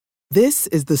This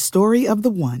is the story of the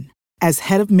one. As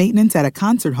head of maintenance at a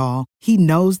concert hall, he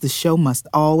knows the show must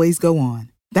always go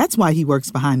on. That's why he works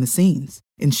behind the scenes,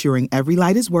 ensuring every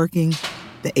light is working,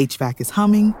 the HVAC is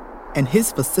humming, and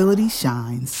his facility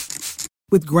shines.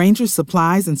 With Grainger's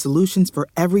supplies and solutions for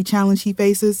every challenge he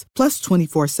faces, plus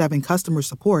 24/7 customer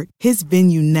support, his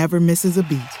venue never misses a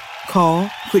beat. Call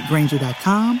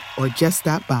quickgrainger.com or just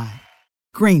stop by.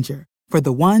 Grainger, for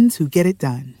the ones who get it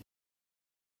done.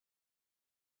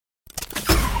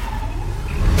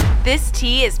 This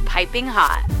tea is piping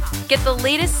hot. Get the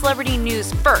latest celebrity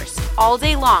news first all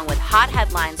day long with hot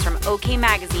headlines from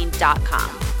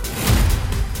okmagazine.com.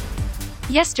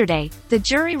 Yesterday, the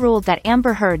jury ruled that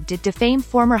Amber Heard did defame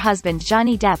former husband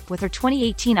Johnny Depp with her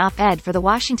 2018 op-ed for The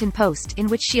Washington Post in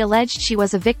which she alleged she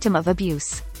was a victim of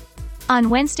abuse.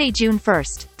 On Wednesday, June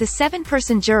 1st, the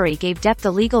 7-person jury gave Depp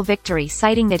the legal victory,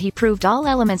 citing that he proved all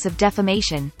elements of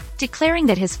defamation, declaring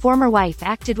that his former wife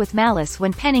acted with malice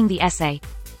when penning the essay.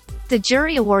 The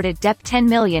jury awarded Depp $10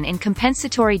 million in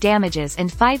compensatory damages and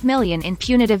 $5 million in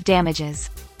punitive damages.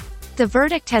 The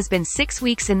verdict has been 6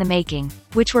 weeks in the making,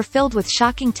 which were filled with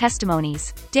shocking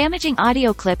testimonies, damaging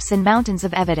audio clips and mountains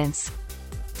of evidence.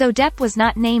 Though Depp was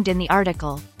not named in the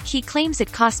article, he claims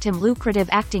it cost him lucrative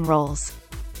acting roles.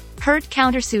 Heard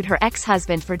countersued her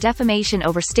ex-husband for defamation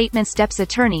over statements Depp's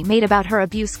attorney made about her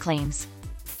abuse claims.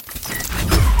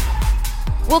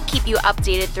 We'll keep you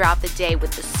updated throughout the day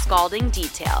with the scalding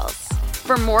details.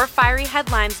 For more fiery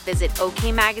headlines, visit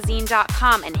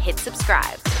okmagazine.com and hit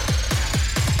subscribe.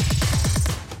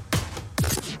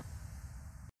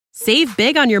 Save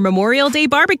big on your Memorial Day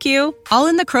barbecue, all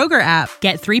in the Kroger app.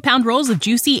 Get 3-pound rolls of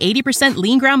juicy 80%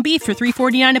 lean ground beef for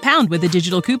 $3.49 a pound with a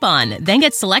digital coupon. Then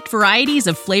get select varieties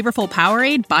of flavorful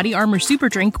Powerade, Body Armor Super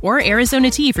Drink, or Arizona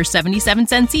tea for 77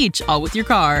 cents each, all with your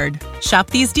card.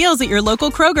 Shop these deals at your local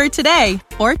Kroger today,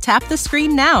 or tap the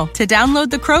screen now to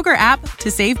download the Kroger app to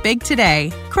save big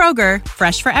today. Kroger,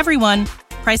 fresh for everyone.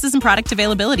 Prices and product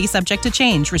availability subject to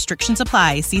change. Restrictions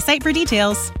apply. See site for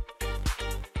details.